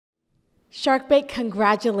Sharkbait,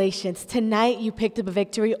 congratulations. Tonight you picked up a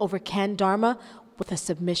victory over Ken Dharma with a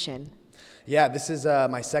submission. Yeah, this is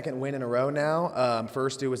my second win in a row now.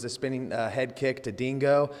 First, it was a spinning head kick to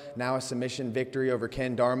Dingo. Now a submission victory over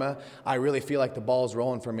Ken Dharma. I really feel like the ball's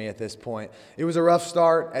rolling for me at this point. It was a rough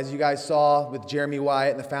start, as you guys saw, with Jeremy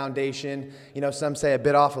Wyatt and the foundation. You know, some say I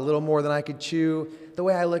bit off a little more than I could chew. The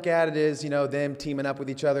way I look at it is, you know, them teaming up with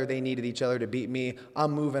each other. They needed each other to beat me.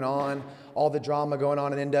 I'm moving on. All the drama going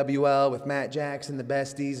on in NWL with Matt Jackson, the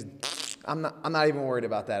besties. I'm not even worried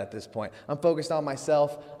about that at this point. I'm focused on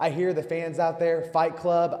myself. I hear the fans out there, Fight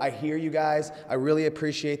Club. I hear you guys. I really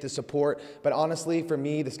appreciate the support. But honestly, for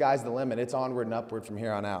me, the sky's the limit. It's onward and upward from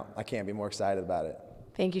here on out. I can't be more excited about it.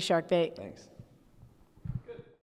 Thank you, Sharkbait. Thanks.